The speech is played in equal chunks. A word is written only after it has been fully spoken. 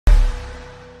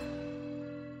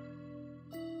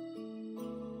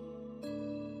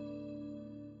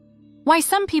Why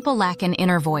some people lack an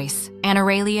inner voice,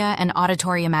 Anauralia, and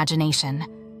auditory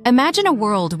imagination. Imagine a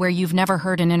world where you've never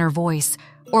heard an inner voice,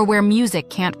 or where music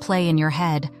can't play in your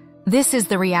head. This is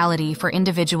the reality for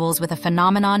individuals with a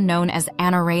phenomenon known as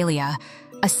Anauralia,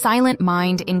 a silent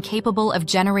mind incapable of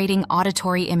generating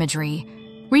auditory imagery.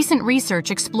 Recent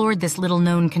research explored this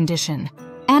little-known condition.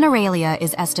 Anauralia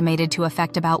is estimated to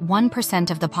affect about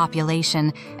 1% of the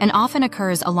population and often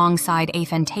occurs alongside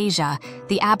aphantasia,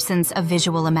 the absence of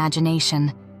visual imagination.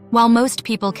 While most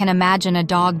people can imagine a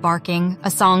dog barking, a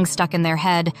song stuck in their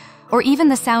head, or even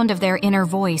the sound of their inner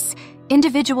voice,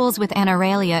 individuals with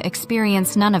Anauralia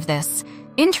experience none of this.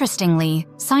 Interestingly,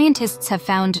 scientists have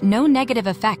found no negative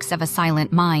effects of a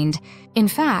silent mind. In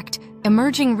fact,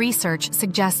 emerging research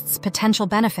suggests potential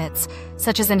benefits,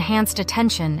 such as enhanced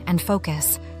attention and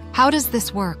focus. How does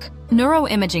this work?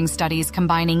 Neuroimaging studies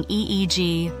combining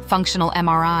EEG, functional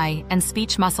MRI, and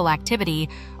speech muscle activity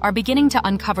are beginning to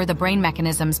uncover the brain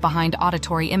mechanisms behind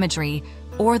auditory imagery,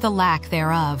 or the lack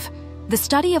thereof. The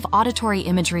study of auditory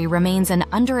imagery remains an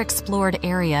underexplored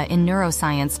area in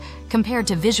neuroscience compared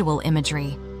to visual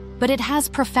imagery, but it has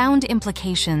profound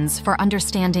implications for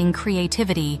understanding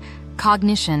creativity,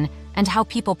 cognition, and how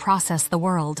people process the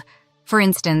world. For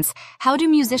instance, how do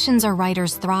musicians or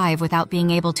writers thrive without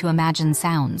being able to imagine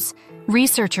sounds?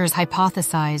 Researchers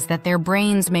hypothesize that their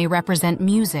brains may represent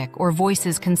music or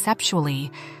voices conceptually,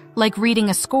 like reading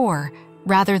a score,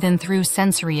 rather than through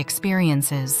sensory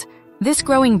experiences. This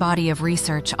growing body of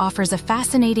research offers a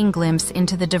fascinating glimpse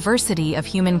into the diversity of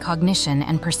human cognition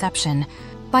and perception.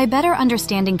 By better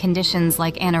understanding conditions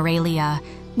like Anauralia,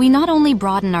 we not only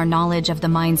broaden our knowledge of the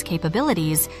mind's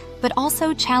capabilities, but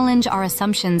also challenge our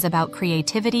assumptions about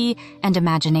creativity and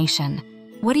imagination.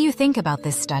 What do you think about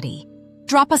this study?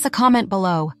 Drop us a comment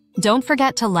below. Don't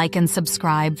forget to like and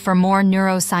subscribe for more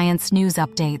neuroscience news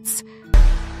updates.